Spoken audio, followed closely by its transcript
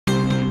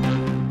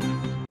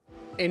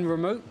In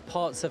remote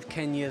parts of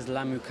Kenya's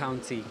Lamu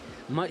County,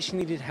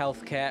 much-needed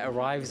healthcare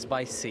arrives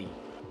by sea.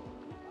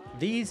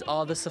 These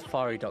are the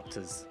safari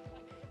doctors.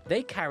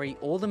 They carry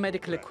all the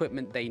medical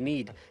equipment they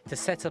need to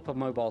set up a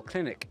mobile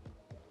clinic.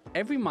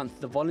 Every month,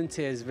 the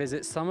volunteers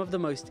visit some of the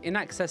most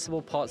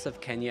inaccessible parts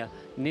of Kenya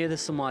near the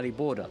Somali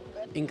border,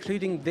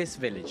 including this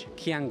village,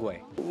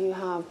 Kiangwe. You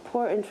have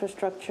poor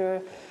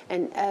infrastructure,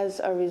 and as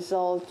a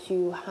result,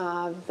 you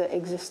have the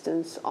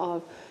existence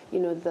of,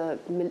 the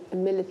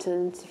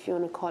militants, if you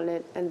want to call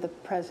it, and the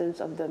presence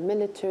of the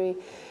military.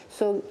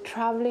 So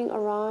traveling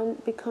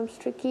around becomes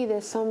tricky.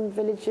 There's some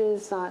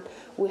villages that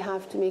we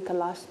have to make a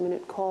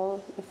last-minute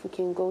call if we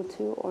can go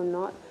to or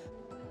not.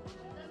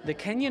 The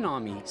Kenyan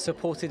army,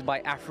 supported by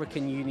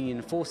African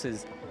Union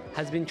forces,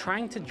 has been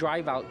trying to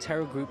drive out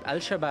terror group Al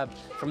Shabaab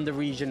from the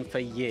region for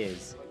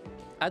years.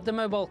 At the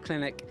mobile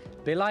clinic,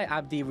 Bilai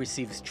Abdi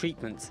receives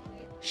treatment.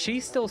 She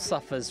still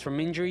suffers from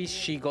injuries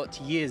she got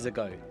years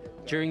ago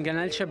during an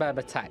Al Shabaab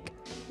attack.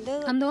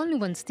 I'm the only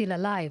one still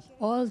alive.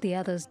 All the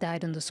others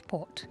died on the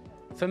spot.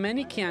 For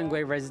many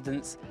Kiangwe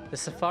residents, the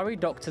Safari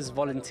Doctors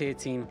volunteer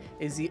team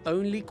is the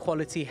only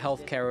quality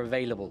healthcare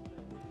available.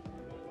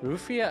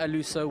 Rufia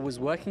Aluso was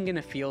working in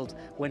a field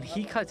when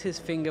he cut his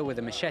finger with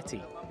a machete.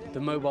 The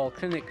mobile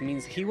clinic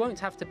means he won't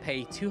have to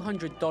pay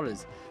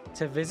 $200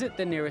 to visit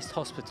the nearest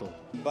hospital.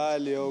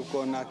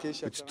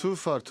 It's too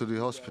far to the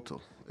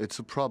hospital. It's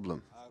a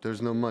problem.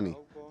 There's no money,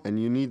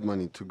 and you need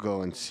money to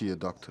go and see a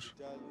doctor.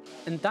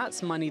 And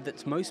that's money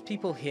that most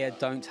people here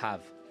don't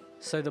have.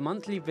 So the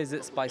monthly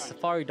visits by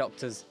Safari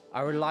Doctors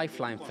are a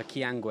lifeline for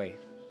Kiangwe.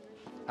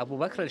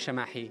 Abubakr al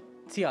Shamahi,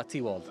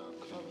 TRT World.